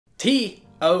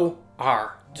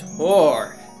T-O-R,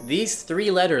 Tor. These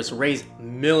three letters raise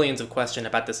millions of questions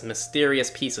about this mysterious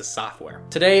piece of software.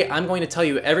 Today, I'm going to tell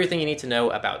you everything you need to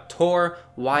know about Tor,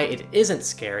 why it isn't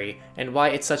scary, and why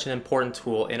it's such an important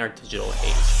tool in our digital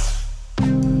age.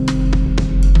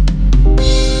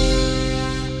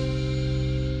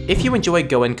 If you enjoy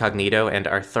Go Incognito and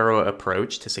our thorough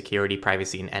approach to security,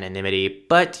 privacy, and anonymity,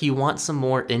 but you want some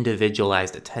more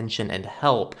individualized attention and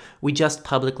help, we just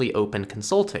publicly opened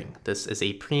consulting. This is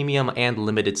a premium and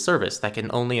limited service that can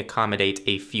only accommodate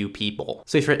a few people.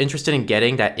 So if you're interested in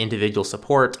getting that individual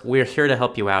support, we're here to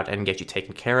help you out and get you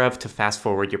taken care of to fast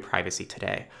forward your privacy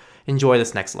today. Enjoy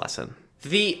this next lesson.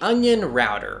 The Onion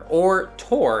Router, or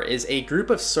Tor, is a group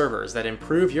of servers that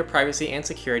improve your privacy and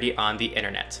security on the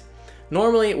internet.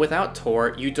 Normally, without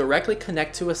Tor, you directly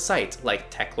connect to a site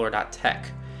like Techlore.tech.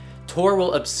 Tor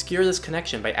will obscure this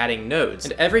connection by adding nodes,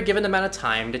 and every given amount of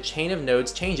time, the chain of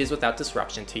nodes changes without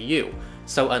disruption to you.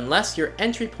 So unless your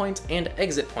entry point and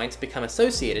exit points become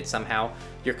associated somehow,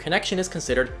 your connection is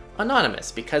considered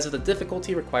anonymous because of the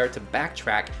difficulty required to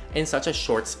backtrack in such a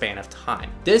short span of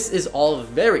time. This is all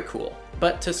very cool.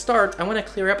 But to start, I want to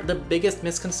clear up the biggest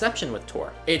misconception with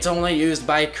Tor. It's only used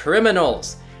by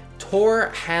criminals. Tor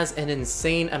has an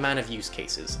insane amount of use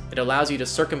cases. It allows you to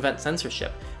circumvent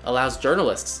censorship, allows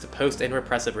journalists to post in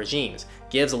repressive regimes,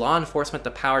 gives law enforcement the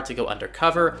power to go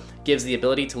undercover, gives the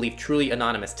ability to leave truly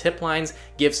anonymous tip lines,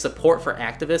 gives support for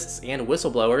activists and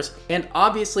whistleblowers, and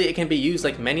obviously it can be used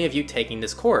like many of you taking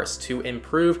this course to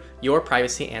improve your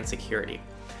privacy and security.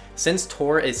 Since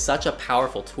Tor is such a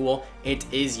powerful tool,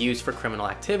 it is used for criminal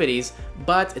activities,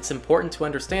 but it's important to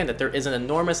understand that there is an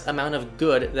enormous amount of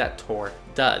good that Tor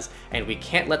does, and we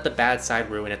can't let the bad side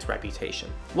ruin its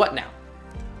reputation. What now?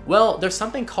 Well, there's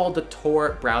something called the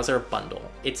Tor browser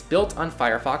bundle. It's built on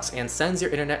Firefox and sends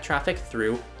your internet traffic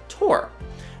through Tor.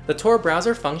 The Tor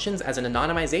browser functions as an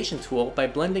anonymization tool by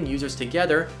blending users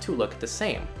together to look the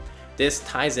same. This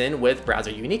ties in with browser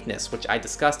uniqueness, which I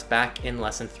discussed back in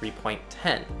lesson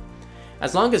 3.10.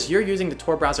 As long as you're using the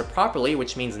Tor browser properly,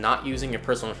 which means not using your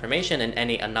personal information in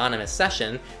any anonymous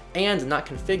session, and not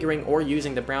configuring or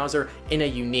using the browser in a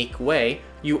unique way,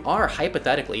 you are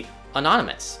hypothetically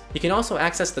anonymous. You can also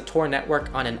access the Tor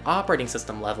network on an operating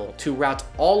system level to route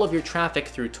all of your traffic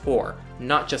through Tor,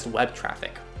 not just web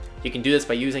traffic. You can do this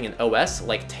by using an OS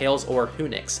like Tails or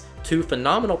Whonix, two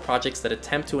phenomenal projects that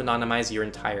attempt to anonymize your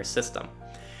entire system.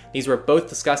 These were both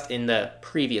discussed in the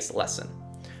previous lesson.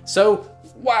 So,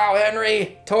 wow,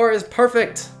 Henry, Tor is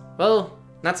perfect. Well,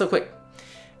 not so quick.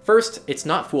 First, it's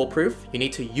not foolproof. You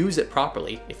need to use it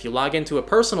properly. If you log into a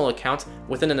personal account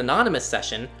within an anonymous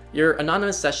session, your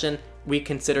anonymous session we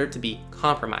consider to be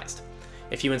compromised.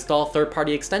 If you install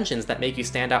third-party extensions that make you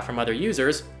stand out from other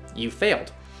users, you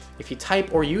failed. If you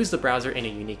type or use the browser in a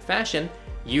unique fashion,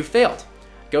 you failed.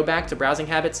 Go back to browsing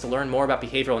habits to learn more about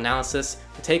behavioral analysis.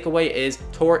 The takeaway is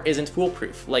Tor isn't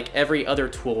foolproof, like every other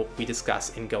tool we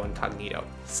discuss in Go Incognito.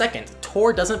 Second,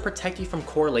 Tor doesn't protect you from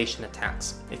correlation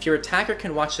attacks. If your attacker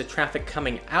can watch the traffic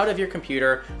coming out of your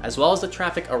computer, as well as the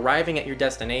traffic arriving at your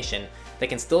destination, they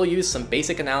can still use some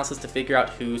basic analysis to figure out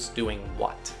who's doing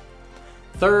what.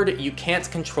 Third, you can't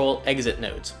control exit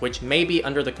nodes, which may be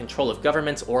under the control of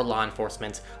governments or law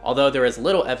enforcement, although there is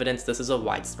little evidence this is a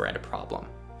widespread problem.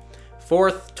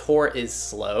 Fourth, Tor is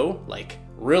slow, like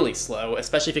really slow,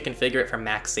 especially if you configure it for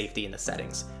max safety in the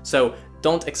settings. So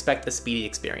don't expect a speedy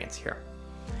experience here.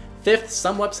 Fifth,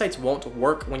 some websites won't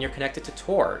work when you're connected to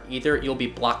Tor. Either you'll be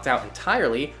blocked out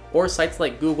entirely, or sites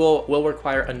like Google will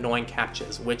require annoying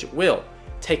captchas, which will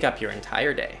take up your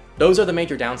entire day. Those are the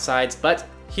major downsides, but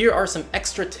here are some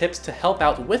extra tips to help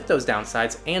out with those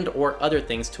downsides and/or other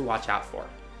things to watch out for.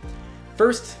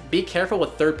 First, be careful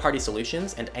with third-party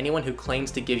solutions and anyone who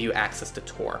claims to give you access to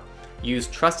Tor. Use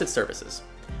trusted services.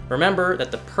 Remember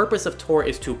that the purpose of Tor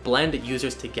is to blend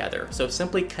users together, so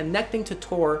simply connecting to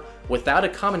Tor without a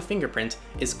common fingerprint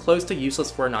is close to useless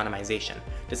for anonymization.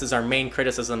 This is our main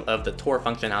criticism of the Tor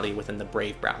functionality within the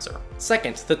Brave browser.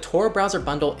 Second, the Tor browser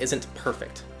bundle isn't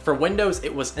perfect. For Windows,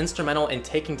 it was instrumental in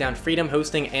taking down Freedom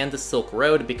Hosting and the Silk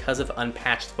Road because of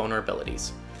unpatched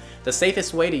vulnerabilities. The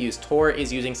safest way to use Tor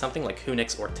is using something like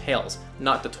Whonix or Tails,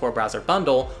 not the Tor browser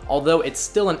bundle, although it's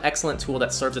still an excellent tool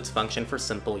that serves its function for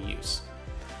simple use.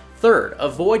 Third,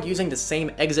 avoid using the same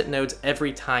exit nodes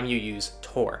every time you use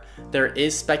Tor. There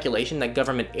is speculation that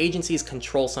government agencies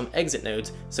control some exit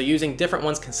nodes, so using different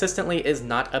ones consistently is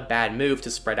not a bad move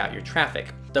to spread out your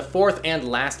traffic. The fourth and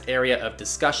last area of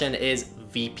discussion is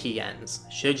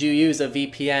VPNs. Should you use a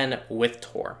VPN with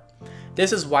Tor?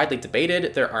 This is widely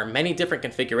debated. There are many different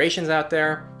configurations out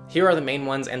there. Here are the main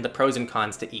ones and the pros and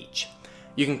cons to each.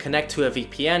 You can connect to a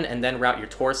VPN and then route your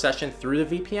Tor session through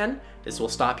the VPN. This will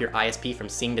stop your ISP from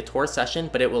seeing the Tor session,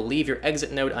 but it will leave your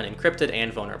exit node unencrypted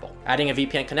and vulnerable. Adding a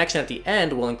VPN connection at the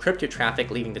end will encrypt your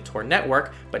traffic leaving the Tor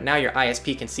network, but now your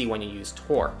ISP can see when you use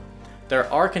Tor. There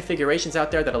are configurations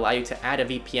out there that allow you to add a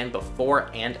VPN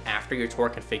before and after your Tor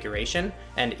configuration,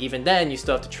 and even then you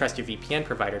still have to trust your VPN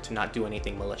provider to not do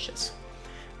anything malicious.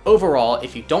 Overall,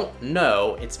 if you don't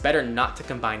know, it's better not to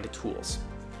combine the tools.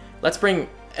 Let's bring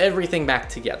everything back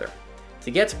together. To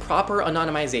get proper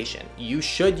anonymization, you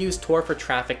should use Tor for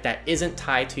traffic that isn't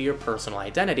tied to your personal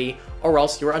identity, or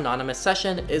else your anonymous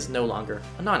session is no longer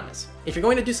anonymous. If you're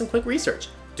going to do some quick research,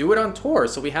 do it on Tor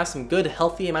so we have some good,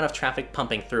 healthy amount of traffic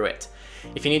pumping through it.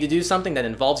 If you need to do something that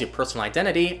involves your personal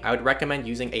identity, I would recommend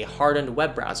using a hardened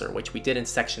web browser, which we did in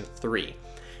section 3.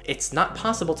 It's not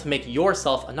possible to make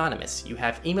yourself anonymous. You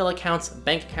have email accounts,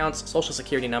 bank accounts, social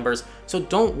security numbers, so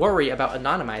don't worry about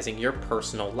anonymizing your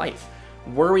personal life.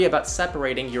 Worry about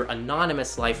separating your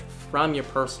anonymous life from your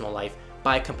personal life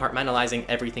by compartmentalizing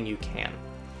everything you can.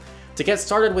 To get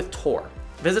started with Tor,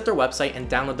 visit their website and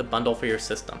download the bundle for your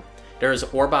system. There's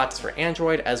Orbots for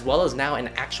Android, as well as now an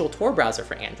actual Tor browser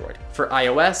for Android. For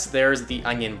iOS, there's the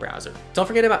Onion browser. Don't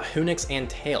forget about Whonix and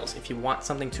Tails if you want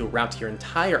something to route your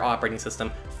entire operating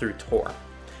system through Tor.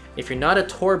 If you're not a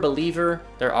Tor believer,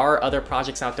 there are other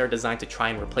projects out there designed to try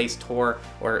and replace Tor,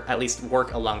 or at least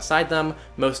work alongside them,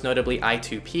 most notably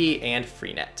I2P and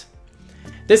Freenet.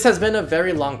 This has been a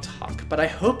very long talk, but I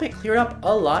hope it cleared up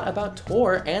a lot about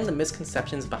Tor and the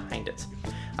misconceptions behind it.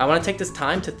 I want to take this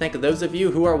time to thank those of you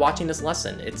who are watching this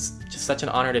lesson. It's just such an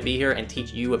honor to be here and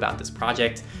teach you about this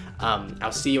project.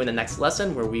 I'll see you in the next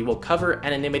lesson where we will cover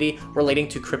anonymity relating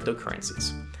to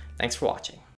cryptocurrencies. Thanks for watching.